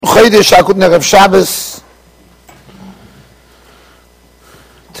Chodesh Akut Nerev Shabbos.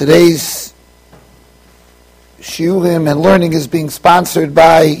 Today's Shiurim and learning is being sponsored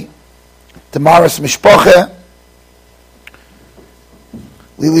by the Maris Mishpoche,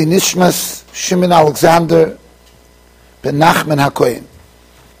 Lili Nishmas, Shimon Alexander, Ben Nachman HaKohen.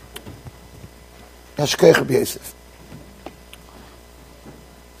 Yashkeich Rabbi Eisav.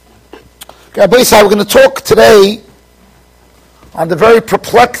 Rabbi Eisav, we're going to talk today on the very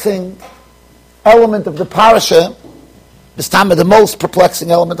perplexing element of the parasha. This time, the most perplexing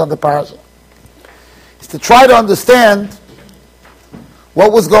element on the parasha is to try to understand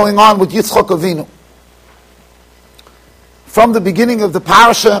what was going on with Yitzchak Avinu. From the beginning of the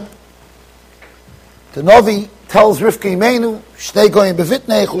parasha, the Novi tells Rivka Imenu, Shnei goyim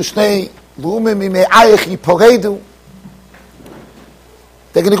bevitnech, Shnei lu'umim imei ayich yiporedu.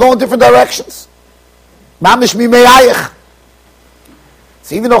 They're going to go in different directions. Mamish mimei ayich.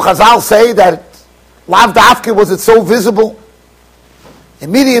 So even though Chazal say that Lav Dafke was it so visible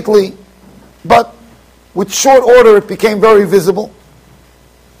immediately, but with short order it became very visible.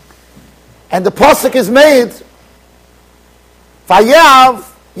 And the pasuk is made, Vayav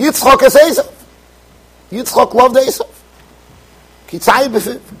Yitzchak es Eisav. Yitzchak loved Eisav. Kitzai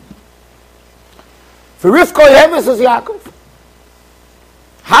b'fiv. For Rivka Yemes is Yaakov.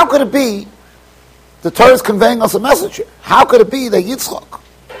 How could it be, the Torah is conveying us a message here, how could it be that Yitzchak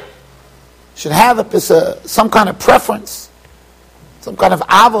should have some kind of preference, some kind of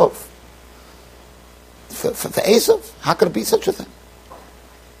avav for Eisav? How could it be such a thing?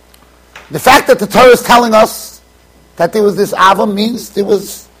 The fact that the Torah is telling us that there was this avav means he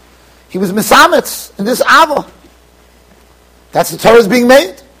was misametz in this avav. That's the Torah is being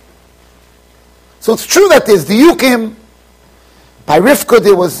made. So it's true that there's the yukim. By Rivka,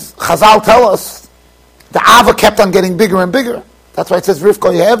 there was, Chazal tell us, the avav kept on getting bigger and bigger. That's why it says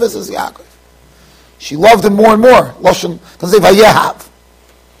Rivka Yeheves is Yaakov. She loved him more and more. Loshen doesn't say Vayehav,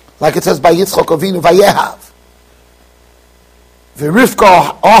 like it says by Yitzchak Avinu Vayehav.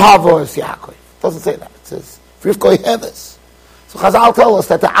 V'Rivka Ohavo is Yaakov. It doesn't say that. It says Rivka Yeheves. So Chazal tell us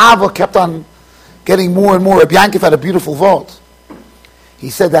that the avav kept on getting more and more. Rabbi Yankiv had a beautiful vote. He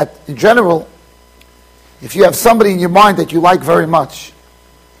said that in general, if you have somebody in your mind that you like very much,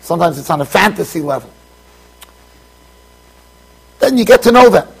 sometimes it's on a fantasy level, then you get to know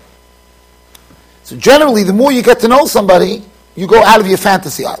them. So generally, the more you get to know somebody, you go out of your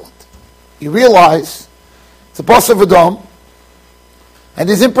fantasy island. You realize it's a bus of a dome, and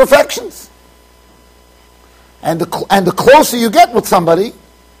there's imperfections. And the closer you get with somebody,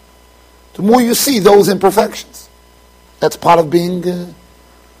 the more you see those imperfections. That's part of being...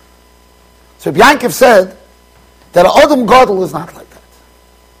 So Yankiv said that an Adam Gadol is not like that.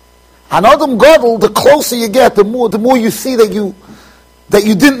 An Adam Gadol, the closer you get, the more you see that you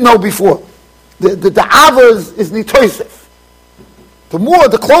didn't know before. The Ava is nitoisif.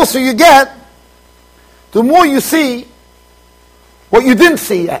 The closer you get, the more you see what you didn't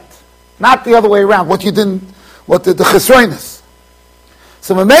see yet. Not the other way around, what the chesroinus.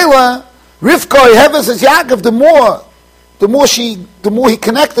 So Mamela, Rivka Yeheves is Yaakov, the more he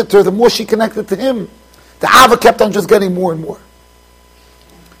connected to her, the more she connected to him. The Ava kept on just getting more and more.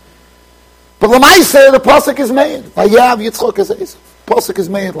 But Lamaisa, the pasuk is made. Vayav Yitzchak es Eisav. Pasuk is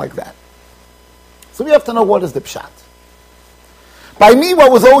made like that. So we have to know what is the pshat. By me,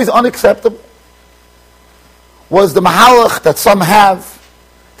 what was always unacceptable was the mahalach that some have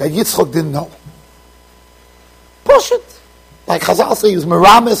that Yitzchak didn't know. Push it. Like Chazal say, he was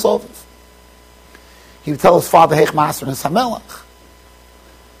meramis of it. He would tell his father, Heich Master and Samelach.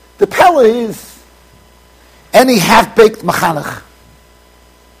 The pella is any half-baked machanach,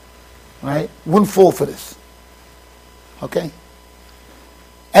 right, wouldn't fall for this. Okay?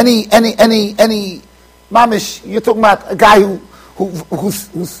 Any mamish, you're talking about a guy whose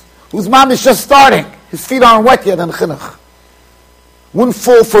mamish just starting, his feet aren't wet yet in chinuch, wouldn't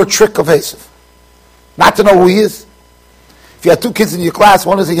fall for a trick of Eisav. Not to know who he is. If you have two kids in your class,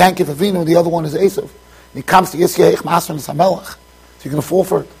 one is a Yankiv Avinu and the other one is Eisav, and he comes to Yisrael, Master and Samelach, so you're going to fall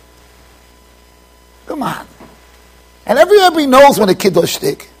for it. Come on. And everybody knows when a kid does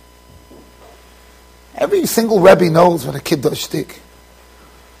shtick. Every single Rebbe knows when a kid does shtick.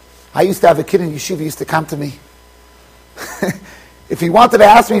 I used to have a kid in Yeshiva, used to come to me. If he wanted to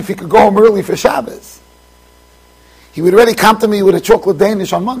ask me if he could go home early for Shabbos, he would already come to me with a chocolate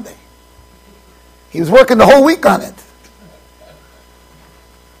Danish on Monday. He was working the whole week on it.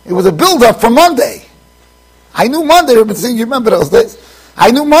 It was a build-up for Monday. I knew Monday, you remember those days.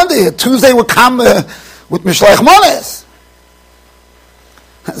 I knew Monday. Tuesday would come with Mishlech Mones.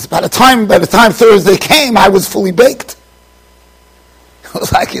 By the time Thursday came, I was fully baked. It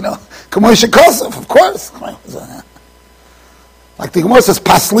was like, Kamosha Kosov, of course. Like the Gemara says,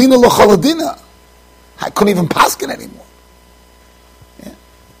 Paslina lo choladina. I couldn't even paskin anymore. Yeah.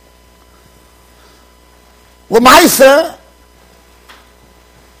 L'maisa,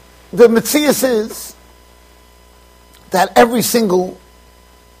 the Metzias is that every single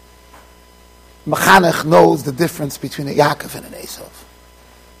Mechanech knows the difference between a Yaakov and an Eisav.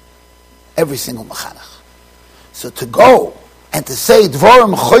 Every single Mechanech. So to go and to say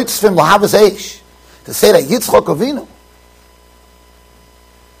Dvorim choitzvim lahavas eish, to say that Yitzchak Avinu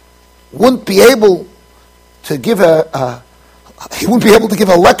wouldn't be able to give a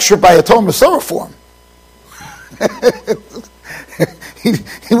lecture by a Torah Masorah form.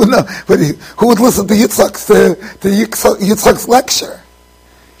 he would know, but who would listen to Yitzchak's lecture?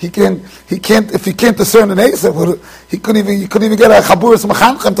 He can't. If he can't discern an Eisav, he couldn't even get a Chaburas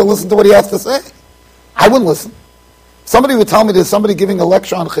Mechanchem to listen to what he has to say. I wouldn't listen. Somebody would tell me there's somebody giving a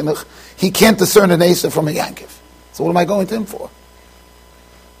lecture on Chinuch, he can't discern an Eisav from a Yankiv. So what am I going to him for?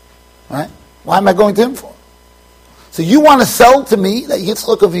 Right? Why am I going to him for? So you want to sell to me that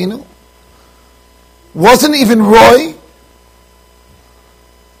Yitzchak Avinu wasn't even Roy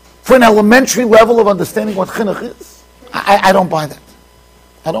for an elementary level of understanding what Chinuch is? I don't buy that.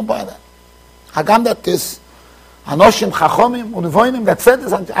 I don't buy that. Hagam that this Anoshim, Chachomim, Univoinim that said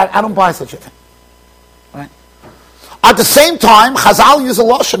this, I don't buy such a thing. Right? At the same time, Chazal use a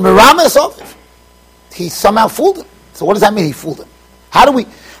Lashon, Merama Esav. He somehow fooled him. So what does that mean, he fooled him? How do we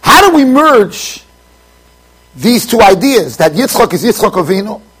merge these two ideas, that Yitzchak is Yitzchak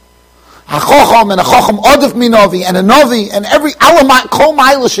Avinu, a Chocham and a Chocham Odif Minovi, and a Novi, and every Alamat Kol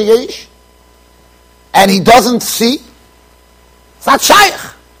Ma'ila Sheyesh, and he doesn't see? It's not Shaykh.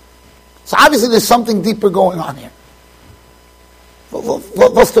 So obviously there's something deeper going on here.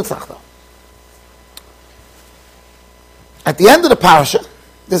 At the end of the parasha,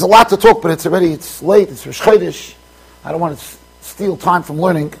 there's a lot to talk, but it's late, it's Rosh Chodesh. I don't want to steal time from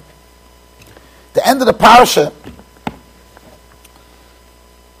learning. The end of the parasha,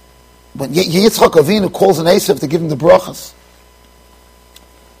 when Yitzchak Avinu calls an Eisav to give him the brachas.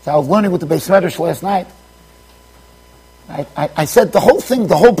 So I was learning with the Beis Medrash last night. I said the whole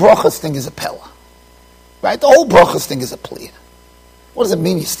brachas thing is a pella. Right? The whole brachas thing is a plea. What does it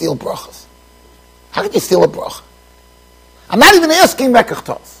mean you steal brachas? How can you steal a bracha? I'm not even asking Mekach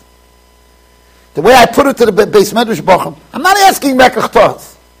Tos. The way I put it to the Beis Medrash Bacham, I'm not asking Mekach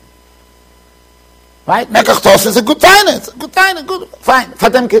Tos. Right? Mekach Tos is a good taina. It's a good taina. Good. Fine. For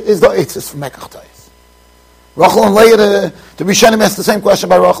them, it's from Mekach Tos. Rachel and Leah, the Rishonim asked the same question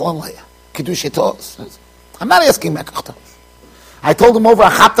by Rachel and Leah. Kiddush Tos. I'm not asking Mekach Tos. I told him over a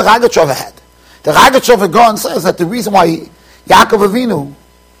chat the Ragachover had. The Ragachover Gon says that the reason why Yaakov Avinu,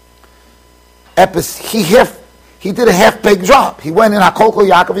 he did a half-baked job. He went in Hakol Kol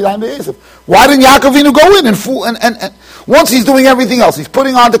Yaakov Yidayim Be'esav. Why didn't Yaakov Avinu go in and once he's doing everything else, he's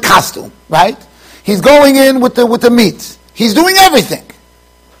putting on the costume, right? He's going in with the meat. He's doing everything.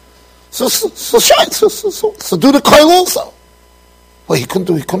 So do the koil also. Well, he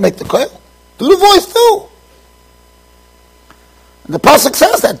couldn't make the koil. Do the voice too. And the pasuk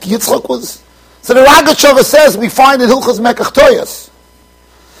says that Yitzchak was. So the Ragachover says we find in Hilchos Mekach Toyos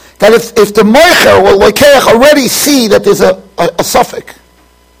that if the Moicher or Loikeach already see that there's a suffix,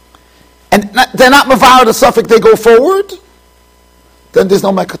 and they're not Mavar the suffix, they go forward, then there's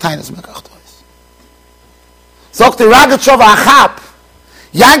no Mekatainas Mekach Toyos. Zok the Ragachover Achap,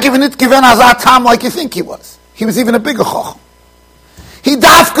 Yankiv nit given Azat Tam like you think he was. He was even a bigger Choch. He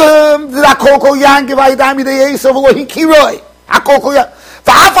dafkem the Akoko Yankiv Aydami the Eisav lo he kiroi. Akoko Yankiv.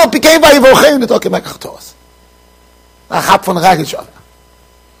 V'afal pikei v'yivochem nitokim Mekach Toyos. Achap von Ragachover.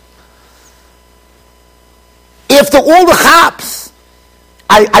 After all the chaps,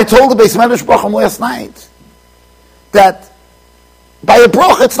 I told the Beis Medrash Bracham last night that by a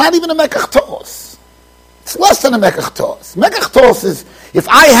bracha it's not even a Mekach Tos. It's less than a Mekach Tos. Mekach Tos is if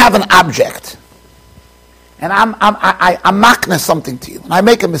I have an object and I'm makna something to you and I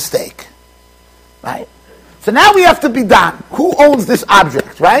make a mistake, right? So now we have to be done. Who owns this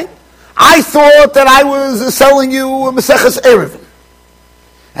object, right? I thought that I was selling you a Maseches Erevin,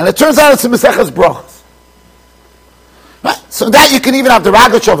 and it turns out it's a Maseches Brachas. Right? So that you can even have the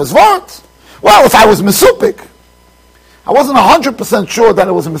Ragachover's word. Well, if I was Mesupik, I wasn't 100% sure that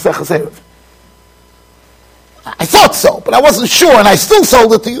it was a Maseches Erev. I thought so, but I wasn't sure, and I still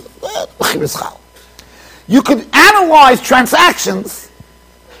sold it to you. You could analyze transactions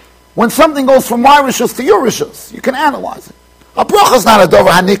when something goes from my rishus to your rishus. You can analyze it. A bracha is not a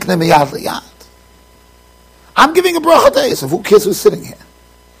dover hanikne miyad liyad. I'm giving a bracha to Eisav. Who cares who's sitting here?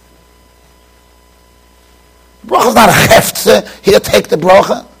 Bracha's not a heftze. Here, take the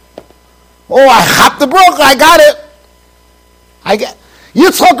bracha. Oh, I chop the bracha. I got it.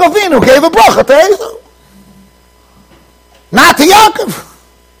 Yitzchak Avinu gave a bracha to Eisav, not to Yaakov.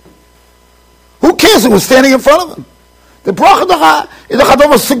 Who cares who was standing in front of him? The bracha is a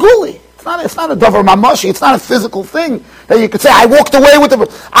chadavar seguli. It's not a davar mamashi. It's not a physical thing that you could say, I walked away with the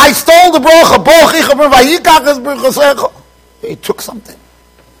bracha. I stole the bracha. He took something.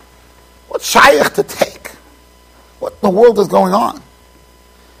 What's shaykh to take? What in the world is going on?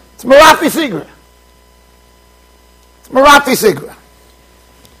 It's Marafi Sigra.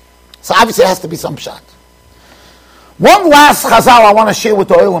 So obviously it has to be some shot. One last chazal I want to share with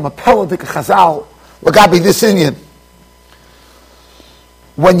the oilam, a peladik chazal, lagabi this Indian.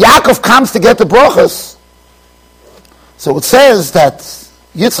 When Yaakov comes to get the brachas, so it says that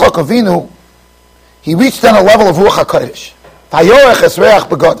Yitzchak Avinu, he reached on a level of Ruach HaKodesh. Vayorech es reach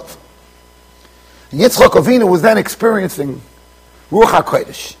begodav. And Yitzchak Avinu was then experiencing Ruach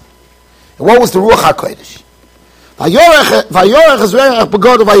HaKodesh. And what was the Ruach HaKodesh? Vayorech es reach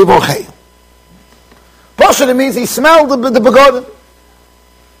begodav vayivorchei. Pasha means he smelled the begodim.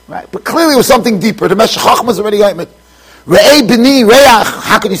 Right? But clearly it was something deeper. The Meshech Chochmah is already got it. Re'ei b'ni reach.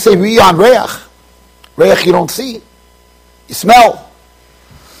 How can you say re'eh on reach? Reach you don't see. You smell.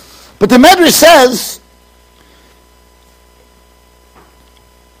 But the Medrash says,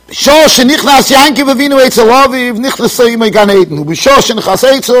 B'shor shenichnas Yankiv Avinu Eitzel Aviv nichnas Yimei Gan Eden. B'shor shenichnas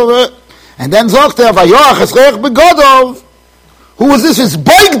Eitzel, and then sagt Vayorech es reach begodav. Who was this? It's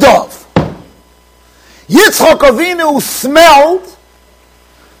Boigdov. Yitzchak Avinu smelled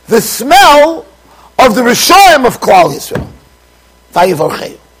the smell of the Rishonim of Klal Yisrael.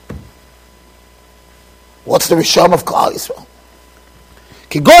 Vayivorcheu. What's the Rishonim of Klal Yisrael?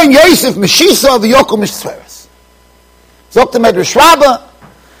 Kigoyin Yosef Meshisa v'Yokum Mishtzveres. Zok the Medrash Rabbah.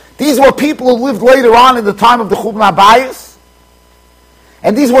 These were people who lived later on in the time of the Churban HaBayis,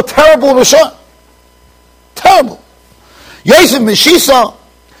 and these were terrible Rishonim. Terrible. Yosef Meshisa.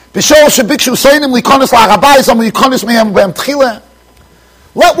 Let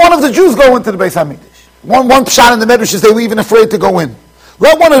one of the Jews go into the Beis HaMikdash. One pshat in the Medrash is they were even afraid to go in.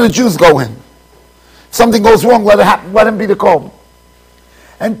 Let one of the Jews go in. If something goes wrong, let him be the Kohen.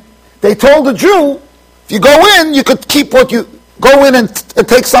 And they told the Jew, if you go in, you could keep what you go in and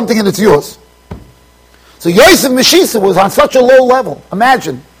take something and it's yours. So Yosef Meshisa was on such a low level.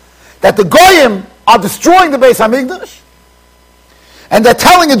 Imagine that the Goyim are destroying the Beis HaMikdash, and they're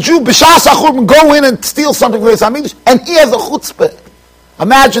telling a Jew, B'shas HaChurban, go in and steal something from the Beis HaMikdash, and he has a chutzpah.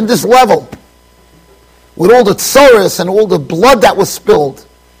 Imagine this level, with all the tzoros and all the blood that was spilled.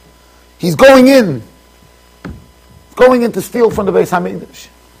 He's going in to steal from the Beis HaMikdash.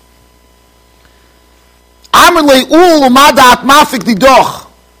 Amr le'ul u'madat mafik didoch,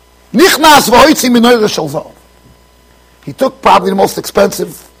 nichnas v'hoitzi minoyre shel zov. He took probably the most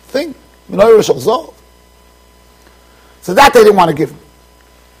expensive thing, minoyre shel zov. So that they didn't want to give him.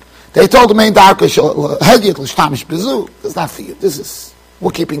 They told the main doctor, it's not for you.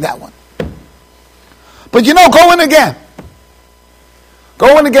 We're keeping that one. But go in again.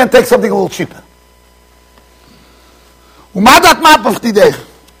 Go in again, take something a little cheaper. He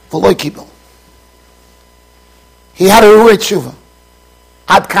had a ruach tshuva.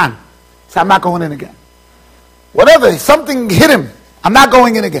 Ad kan. So I'm not going in again. Whatever, something hit him. I'm not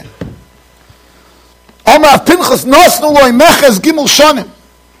going in again.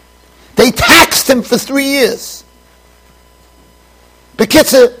 They taxed him for 3 years.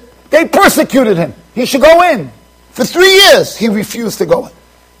 Bekitzer, they persecuted him. He should go in. For 3 years, he refused to go in.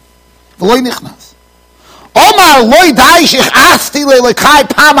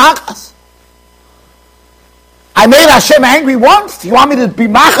 I made Hashem angry once. Do you want me to be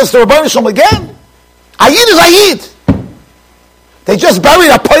machas to Rabbi Shalom again? Ayid is Ayid. They just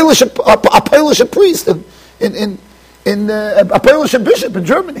buried a Polish priest in a Polish bishop in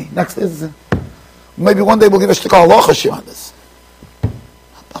Germany. Next is maybe one day we'll give a shtikal halacha shir on this.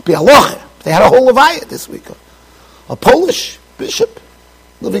 I'll be halacha. They had a whole levaya this week. A Polish bishop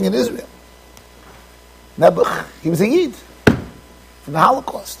living in Israel. Nebuch, he was a Yid from the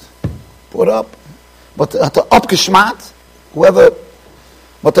Holocaust. Brought up, but upgeschmat, whoever,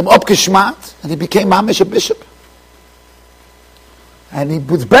 but upgeschmat, and he became mamish a bishop. And he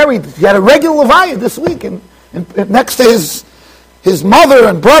was buried. He had a regular levaya this week, and next to his mother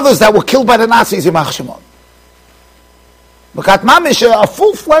and brothers that were killed by the Nazis in Machshemon. But mamish a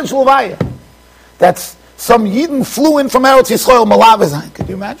full-fledged levaya. That's some Yidden flew in from Eretz Yisrael, Malavizayin. Could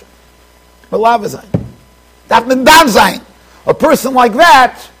you imagine? Malavizayin. That Mendan Zayin. A person like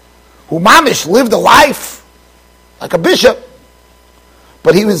that, who mamish lived a life like a bishop,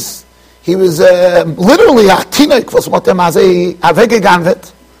 but he was He was literally a tinik, was what weggegangen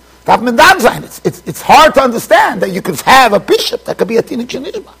wird. Darf man dann sein. It's hard to understand that you could have a bishop that could be a tinik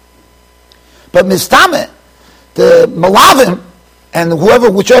shenishma. But mistame, the malavim, and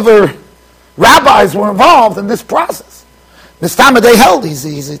whichever rabbis were involved in this process, mistame, they held he's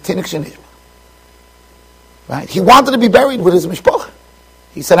a tinik shenishma. Right? He wanted to be buried with his mishpoch.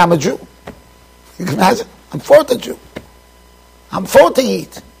 He said, I'm a Jew. You can imagine? I'm for the Jew. I'm for to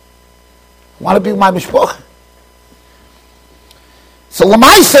eat. I want to be with my mishpoch. So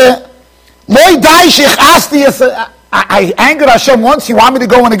Lamaise, loy dai shich asti. I angered Hashem once. You want me to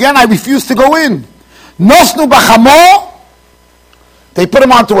go in again? I refused to go in. Nosnu b'chamo. They put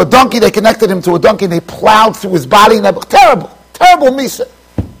him onto a donkey. They connected him to a donkey. And they plowed through his body. And terrible misa.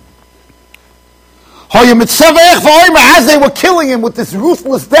 As they were killing him with this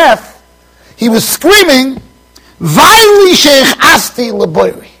ruthless death, he was screaming, "Vaili sheich asti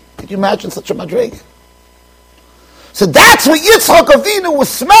leboiri." Could you imagine such a madrig? So that's what Yitzchak Avinu was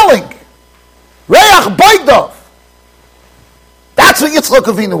smelling. Reach boidov. That's what Yitzchak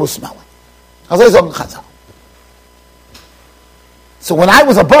Avinu was smelling. So when I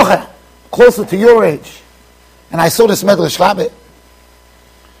was a bocher, closer to your age, and I saw this Medrash Rabbi,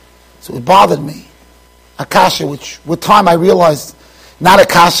 so it bothered me. Akasha, which with time I realized, not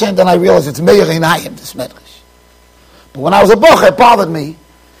Akasha, and then I realized it's Meir Einayim, this Medrash. But when I was a bocher, it bothered me.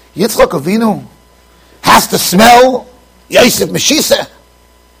 Yitzchak Avinu has to smell Yosef Meshisa.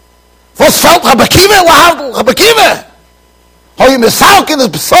 Was felt Rabbi Kiva lahadl Rabbi Kiva? Hoy mesalkin is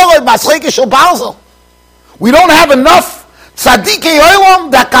besorged mascheke shel Basel. We don't have enough tzaddikei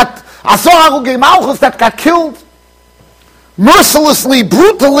olam that got asor harugei malchus that got killed mercilessly,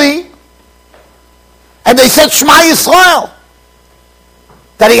 brutally, and they said Shema Yisrael.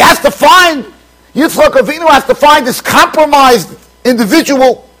 That he has to find, Yitzchak Avinu has to find this compromised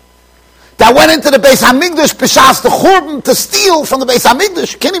individual that went into the Beis HaMikdash, B'shas the Churban, to steal from the Beis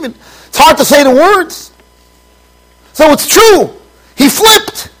HaMikdash. You can't even, it's hard to say the words. So it's true. He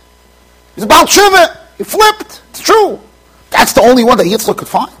flipped. He's about Shuvah. He flipped. It's true. That's the only one that Yitzchak could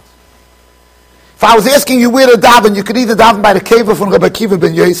find. If I was asking you where to daven, you could either daven by the cave from Rabbi Kiva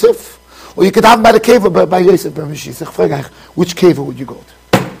ben Yosef, or you could daven by the cave by Yosef ben Meshisa. Which cave would you go to?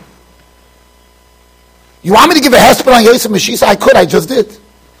 You want me to give a hesped on Yosef Meshisa? I could. I just did.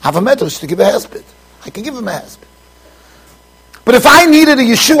 I have a medrash to give a hesped. I can give him a hesped. But if I needed a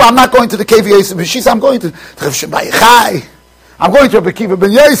Yeshua, I'm not going to the cave of Yosef Meshisa. I'm going to Rav Shemai Chai. I'm going to Rabbi Kiva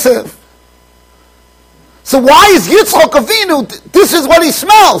ben Yosef. So why is Yitzchak Avinu? This is what he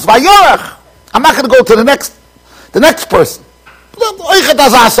smells. Vayorach. I'm not going to go to the next person.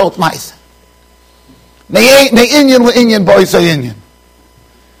 Me'inyan le'inyan boys ha'inyan.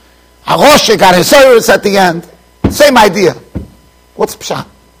 Haroshe got his service at the end. Same idea. What's pshat?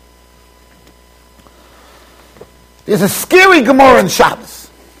 There's a scary Gemara in Shabbos.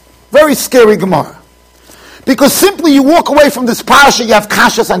 Very scary Gemara. Because simply you walk away from this parasha, you have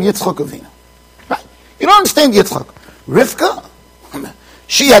kashas on Yitzchak Avinu. Right? You don't understand Yitzchak. Rivka,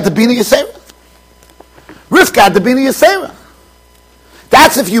 she had the Bina Yisera. Rivka had the Bina Yisera.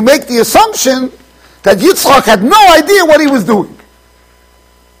 That's if you make the assumption that Yitzchak had no idea what he was doing.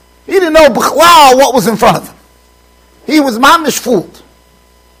 He didn't know b'chlal what was in front of him. He was mamish fooled.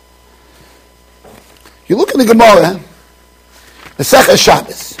 You look in the Gemara, the Sechah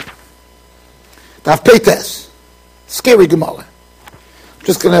Shabbos, Daf Peites, scary Gemara.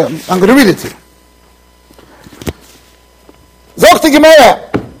 I'm going to read it to you. Zok the Gemara.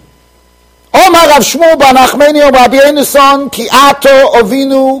 Omar Rav Shmuel bar Nachmani or Rabbi Eneson ki ato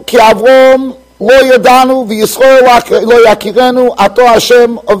Avinu ki Avrom lo yadanu v'Yisrael lo yakirenu ato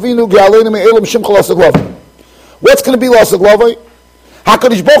Hashem Avinu ge'aleinu me'elim shimcha l'asad lovay. What's going to be l'asad lovay?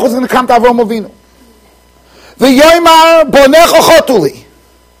 HaKadosh Baruch Hu is going to come to Avrom Avinu. V'yoymar bonecha chotuli.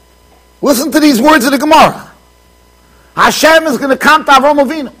 Listen to these words of the Gemara. Hashem is going to come to Avrom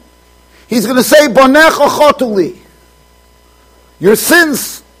Avinu. He's going to say bonecha chotuli. Your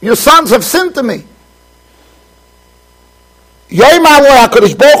sons have sinned to me. Yoymar lo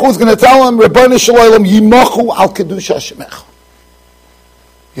HaKadosh Baruch Hu is going to tell him, Rebbeinu Shalom yimachu al kedusha Hashemecha.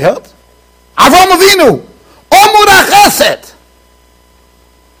 You heard? Avram Avinu, Omur HaChesed.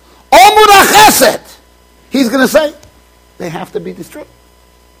 Omur HaChesed. He's going to say, they have to be destroyed.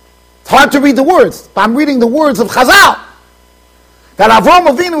 It's hard to read the words, but I'm reading the words of Chazal. That Avram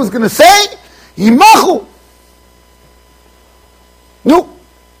Avinu is going to say, yimachu. Nu.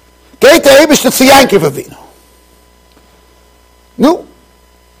 Geht der Eibishter zu Yankiv Avinu. Nu.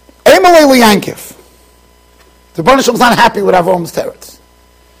 Emelei Yankiv. The Rebbeinu Shalom is not happy with Avrom's teretz.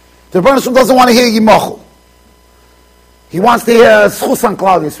 The Rebbeinu Shalom doesn't want to hear Yimachu. He wants to hear Schus on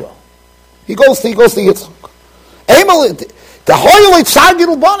Klal Yisrael. He goes to Yitzchak. The Hoylite Tsar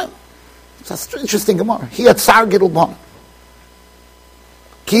Gidul Bonim. That's interesting Gemara. He had Tsar Gidul Bonim.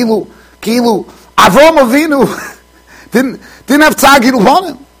 Kilu, Avram Avinu didn't have Tsar Gidul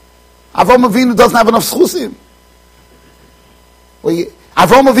Bonim. Avram Avinu doesn't have enough Schusim.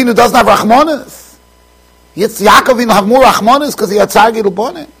 Avram Avinu doesn't have Rachmanis. Yaakov Avinu have more Rachmanis because he had Tsar Gidul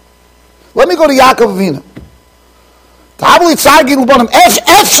Bonim. Let me go to Yaakov Avinu. Tabli Tsar Gidul Bonim.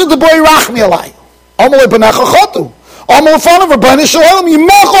 Efshe the boy Rachmi Alai. Omole Benecha Chotu. Omole Fanav Rabbeinu Shalom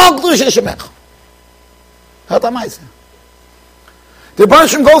Yimecho Al Kedusha Shemecha. How'd that make sense? The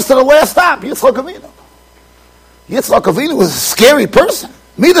Rebbeinu goes to the last stop. Yitzchak Avinu. Yitzchak Avinu was a scary person.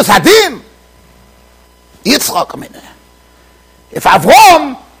 Midas Hadin. Yitzchak Avinu. If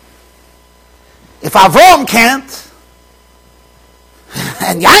Avram can't,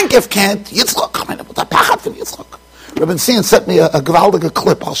 and Yankov can't, Yitzchak Avinu. But the pachat from Yitzchak. Rabbi sent me a gewaldige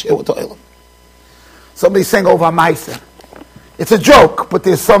clip. I'll share with the Olam. Somebody sang over a Meiser. It's a joke, but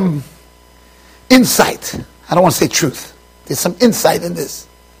there's some insight. I don't want to say truth. There's some insight in this.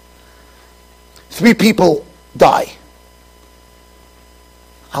 3 people die.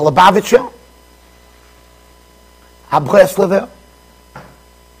 A Lubavitcher, a Breslever,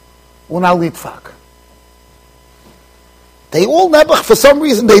 and a Litvak. They all never, for some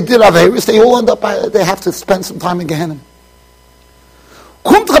reason, they did Averis. They all end up, they have to spend some time in Gehenna.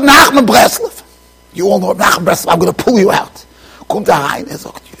 Kommt Reb Nachman Breslev. You all know Reb Nachman Breslev. I'm going to pull you out. Kommt rein.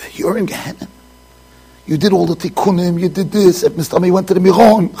 You're in Gehenna. You did all the tikkunim. You did this. Mr. You went to the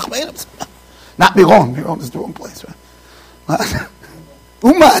Miron. Not Miron. Miron is the wrong place, right?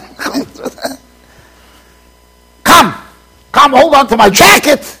 Uman. Come, hold on to my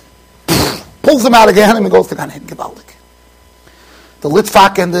jacket. Pulls him out of Gehenna and goes to Gan Eden Gewaldig. The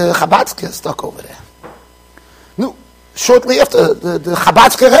Litvak and the Chabadske are stuck over there. No, shortly after, the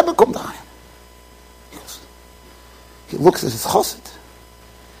Chabadske Rebbe comes down. He looks at his chassid.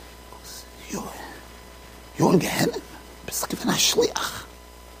 He goes, you're in Gehenna? Bist given a shliach.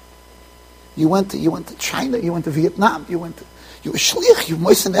 You went to China, you went to Vietnam, you were a shliach, you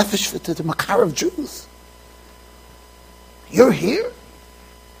moisten nefesh to the makar of Jews. You're here?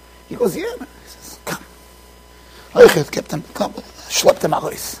 He goes, yeah. He says, come. Kept him, come. Schlepped him out.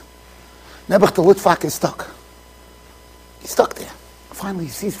 Nebuch the Litvak is stuck. He's stuck there. Finally,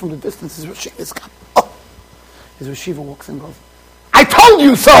 he sees from the distance his Yeshivas come. Oh! His Yeshiva walks in and goes, I told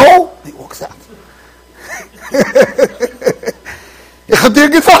you so! And he walks out. Ich hab dir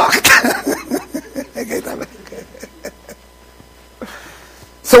gesagt.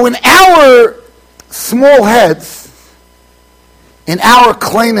 So in our small heads, in our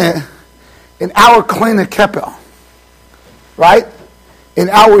kleine keppel, right? In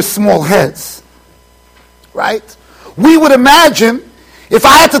our small heads, right? We would imagine, if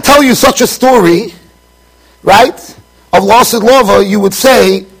I had to tell you such a story, right, of Lasid Lova, you would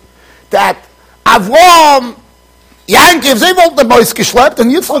say that Avram, Yankov, they wollten the Bois geschleppt,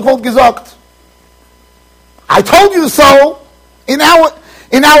 and Yitzchak wollte gesagt, I told you so in our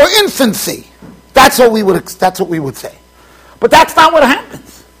infancy. That's what we would say. But that's not what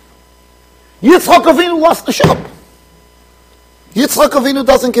happens. Yitzchak Avinu lost the shop. Yitzchak Avinu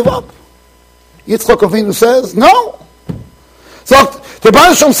doesn't give up. Yitzchak Avinu says, no. So the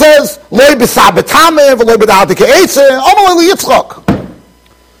Rebbe says, Lei b'sabetame, v'lei b'da'adike eitze, Omer li Yitzchak.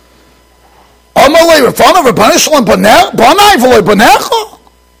 Omer li Refana, Rebbe Shalom, Bonai, v'lei Bonecha.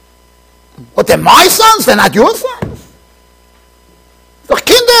 But they're my sons, they're not your sons. Doch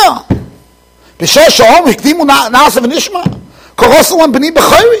Kinder. B'sheh Shalom, hikdimu na'asav v'nishma. Korosalam b'ni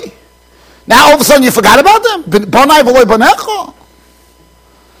b'chayri. Now all of a sudden you forgot about them? Bonai v'loi bonecha.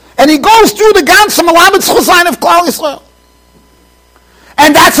 And he goes through the ganze Malamed Schusain of Klal Yisrael.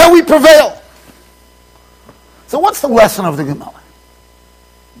 And that's how we prevail. So what's the lesson of the Gemara?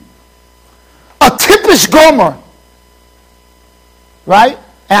 A typish gomer, right?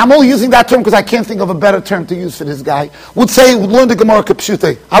 And I'm only using that term because I can't think of a better term to use for this guy, would learn the Gemara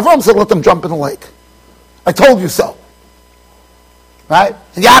Kepshute. Avram said, let them jump in the lake. I told you so. Right?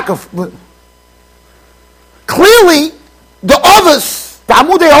 And Yaakov. Clearly, the others, the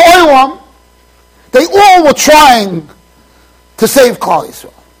Amudei HaOlam, they all were trying to save Klal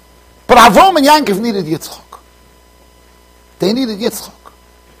Yisrael. But Avram and Yaakov needed Yitzchak. They needed Yitzchak.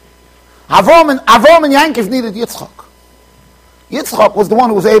 Avram and Yaakov needed Yitzchak. Yitzchak was the one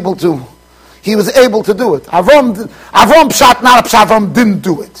who was able to do it. Avram pshat, not a pshat, Avram didn't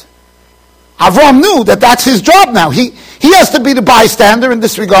do it. Avram knew that that's his job now. He has to be the bystander in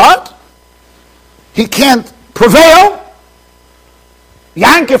this regard. He can't prevail.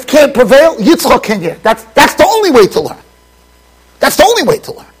 Yankov can't prevail. Yitzchak can get. That's the only way to learn. That's the only way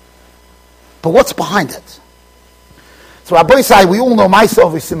to learn. But what's behind it? So Rabbi say, we all know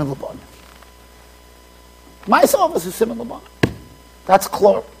Eisav is Siman Laban. Eisav is a Siman Laban. That's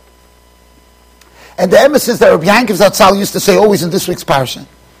clear. And the emissaries that Rabbi Yankiv Zatzal used to say always in this week's parasha.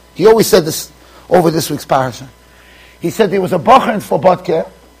 He always said this over this week's parasha. He said there was a bacher in Slobodka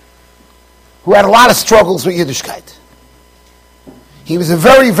who had a lot of struggles with Yiddishkeit. He was a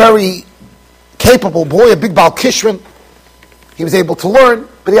very, very capable boy, a big Baal Kishrin. He was able to learn,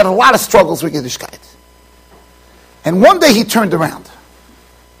 but he had a lot of struggles with Yiddishkeit. And one day he turned around.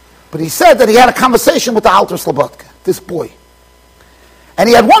 But he said that he had a conversation with the Alter Slobodka, this boy. And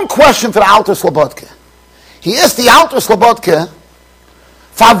he had one question for the Alter Slobodka. He asked the Alter Slobodka,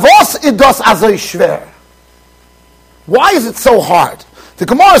 Favos idos azoy shver. Why is it so hard? The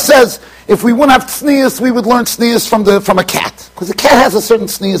Gemara says, if we wouldn't have tznius, we would learn tznius from a cat. Because the cat has a certain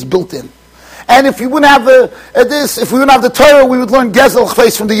tznius built in. And if we wouldn't have if we wouldn't have the Torah, we would learn gezel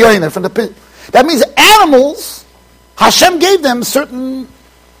face from the yoiner, from the pit. That means animals, Hashem gave them certain,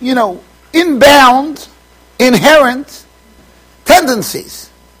 inbound, inherent tendencies.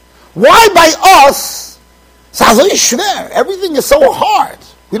 Why by us, everything is so hard.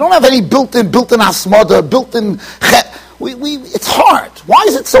 We don't have any built-in asmada, built-in it's hard. Why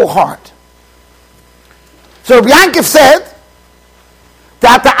is it so hard? So Rabbi Yankiv said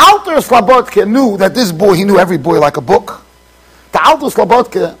that the Alter Slobodka knew that this boy, he knew every boy like a book. The Alter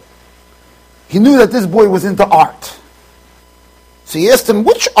Slobodka, he knew that this boy was into art. So he asked him,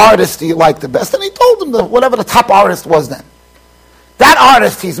 which artist do you like the best? And he told him whatever the top artist was then. That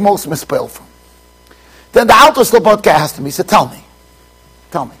artist he's most misspelled from. Then the Alter Slobodka asked him, he said, tell me,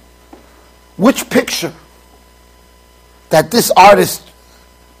 which picture that this artist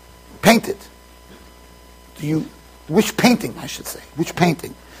painted, which painting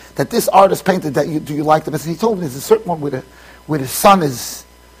that this artist painted do you like the best? And he told me there's a certain one where the sun is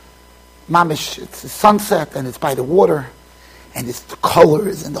mamish, it's a sunset and it's by the water and it's the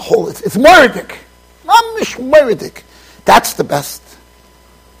colors and the whole, it's meridik. Mamish meridik. That's the best.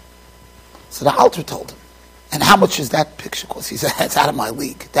 So the Alter told him, and how much is that picture cost? He said, it's out of my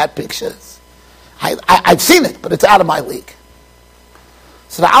league. That picture is, I've seen it, but it's out of my league.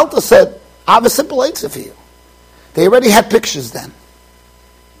 So the Alter said, I have a simple answer for you. They already had pictures then.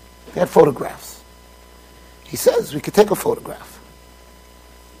 They had photographs. He says, we could take a photograph.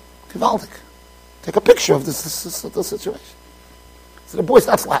 Gewaldig. Take a picture of this situation. So the boy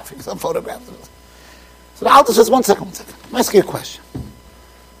starts laughing. Some photographs. So the Alter says, one second. Let me ask you a question.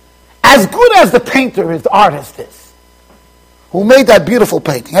 As good as the painter is, the artist is, who made that beautiful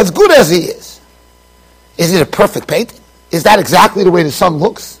painting, as good as he is it a perfect painting? Is that exactly the way the sun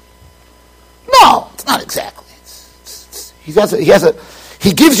looks? No, it's not exactly.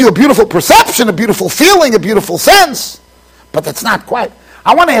 He gives you a beautiful perception, a beautiful feeling, a beautiful sense, but that's not quite.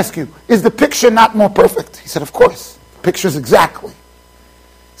 I want to ask you, is the picture not more perfect? He said, of course. The picture is exactly. He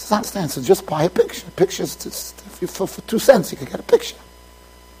says, I understand, so just buy a picture. A picture is for 2 cents, you can get a picture.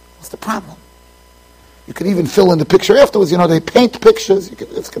 What's the problem? You can even fill in the picture afterwards. They paint pictures.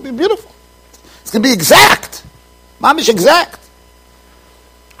 It's going to be beautiful. It's going to be exact. Mamish exact.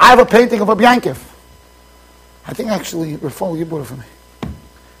 I have a painting of Rabbi Yankiv. I think actually, Rafal, you bought it for me.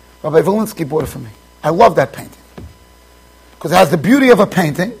 Rabbi Rudinsky bought it for me. I love that painting. Because it has the beauty of a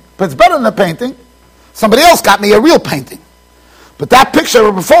painting, but it's better than a painting. Somebody else got me a real painting. But that picture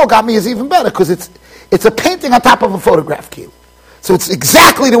Rabbi Rafal got me is even better, because it's a painting on top of a photograph cue. So it's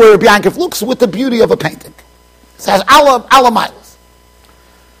exactly the way Rabbi Yankiv looks with the beauty of a painting. It has ala miles.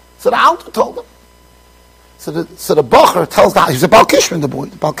 So the Alter told him. So the Bacher tells the he's a Baal Kishrin, the boy.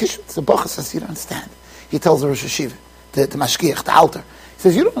 The Baal Kishrin. So the Bacher says, you don't understand. He tells the Rosh Yeshiva, the Mashgiach, the Alter. He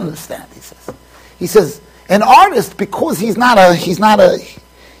says, you don't understand, he says, an artist, because he's not a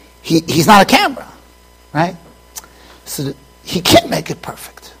camera, right? So he can't make it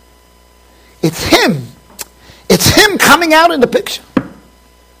perfect. It's him. It's him coming out in the picture.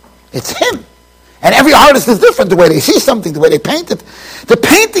 It's him. And every artist is different, the way they see something, the way they paint it. The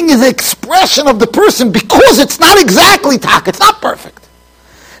painting is an expression of the person because it's not exactly tak, it's not perfect.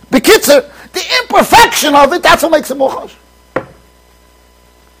 The imperfection of it, that's what makes it mochash.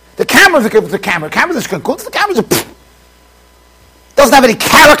 The camera is the camera. The camera is kunst. The camera doesn't have any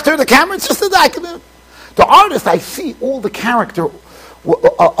character, the camera, it's just a document. The artist, I see all the character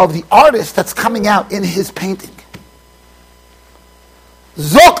of the artist that's coming out in his painting.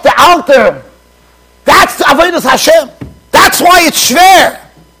 Zok the Alter. That's the Avodas Hashem. That's why it's shver.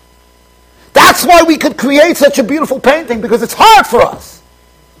 That's why we could create such a beautiful painting, because it's hard for us.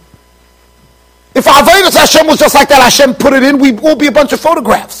 If Avodas Hashem was just like that, Hashem put it in, we'd all be a bunch of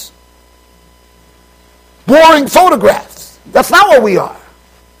photographs. Boring photographs. That's not what we are.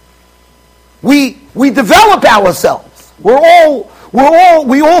 We develop ourselves. We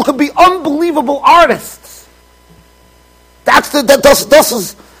all could be unbelievable artists. That's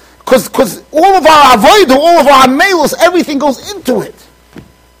because all of our avodah, all of our melos, everything goes into it.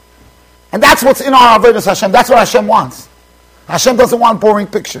 And that's what's in our avodas Hashem. That's what Hashem wants. Hashem doesn't want boring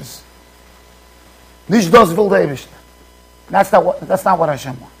pictures. Nish does will Davish. That's not what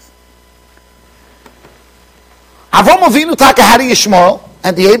Hashem wants. Avram Avinu Taka had Yishmael,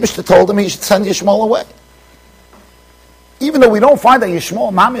 and the Eibishter told him he should send Yishmael away. Even though we don't find that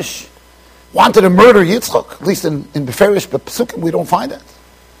Yishmael Mamish wanted to murder Yitzchak, at least in Beferish Pesukim, we don't find it.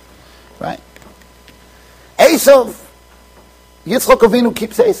 Right? Eisav, Yitzchak Avinu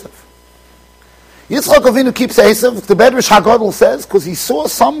keeps Eisav. Yitzchak Avinu keeps Eisav, the Medrash Haggadol says, because he saw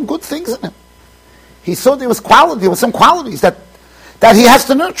some good things in him. He saw there was some qualities that he has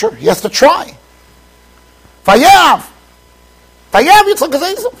to nurture, he has to try. Vayav Yitzchak is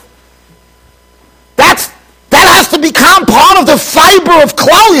Eisav. That has to become part of the fiber of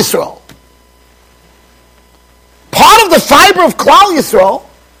Klal Yisrael. Part of the fiber of Klal Yisrael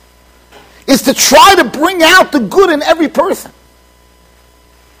is to try to bring out the good in every person.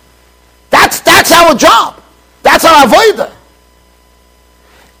 That's our job. That's our avodah.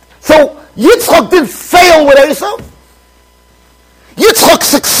 So Yitzchak didn't fail with Eisav. Yitzchak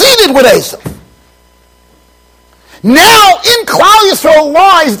succeeded with Eisav. Now in Klal Yisrael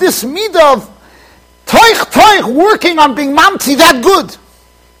lies this midah of toich working on being mamtzi that good.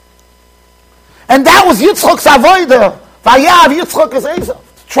 And that was Yitzchak's avodah. Vayav Yitzchak is Eisav.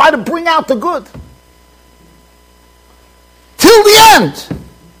 To try to bring out the good. Till the end.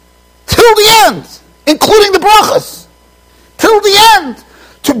 Including the brachas. Till the end.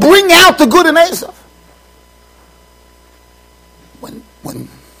 To bring out the good in Eisav. When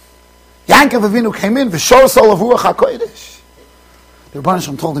Yankov Avinu came in, V'shor Sol of Ruach HaKodesh, the Rebbeinu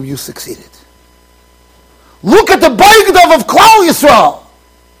Shalom told him, you succeeded. Look at the Beigdav of Klal Yisrael.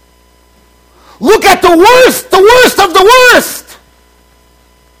 Look at the worst of the worst.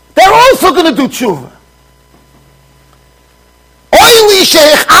 They're also going to do tshuva. Oili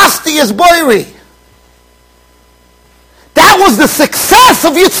sheich asti is boiri. That was the success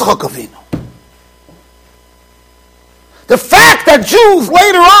of Yitzchak Avinu. The fact that Jews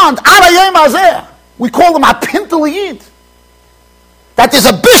later on, Alayim Azeh, we call them Apintel Yid, that there's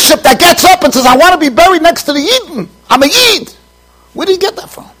a bishop that gets up and says, I want to be buried next to the Yidden. I'm a Yid. Where did he get that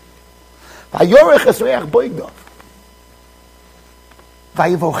from? Vayorech es reach boigdov.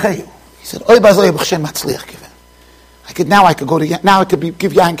 Vayivocheyu. He said, Oy bazoi b'chem matzliach given. I could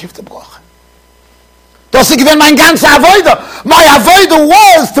give Yankov the bracha. Das ist given mein ganze avodah. My avodah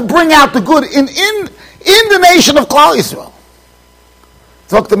was to bring out the good in the nation of Klal Yisrael.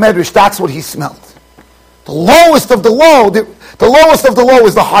 Look, the Medrash, that's what he smelled. The lowest of the low, the lowest of the low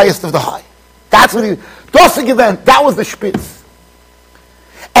is the highest of the high. That's what he, das ist given, that was the spitz.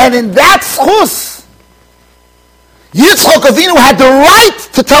 And in that schus, Yitzchak Avinu had the right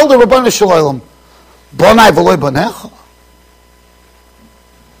to tell the Rebbeinu Shalom, Bonai v'loi banecha.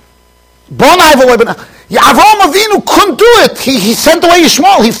 Bonai v'loi banecha. Avram Avinu couldn't do it. He sent away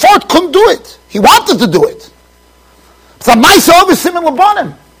Yishmael. He fought, couldn't do it. He wanted to do it. So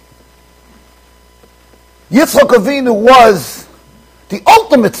Yitzchak Avinu was the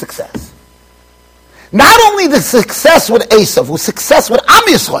ultimate success. Not only the success with Eisav, was success with Am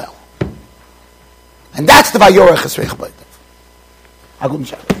Yisrael. And that's the Vayorech Esreich B'Ydav. Agum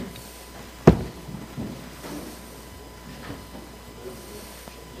Shabbat.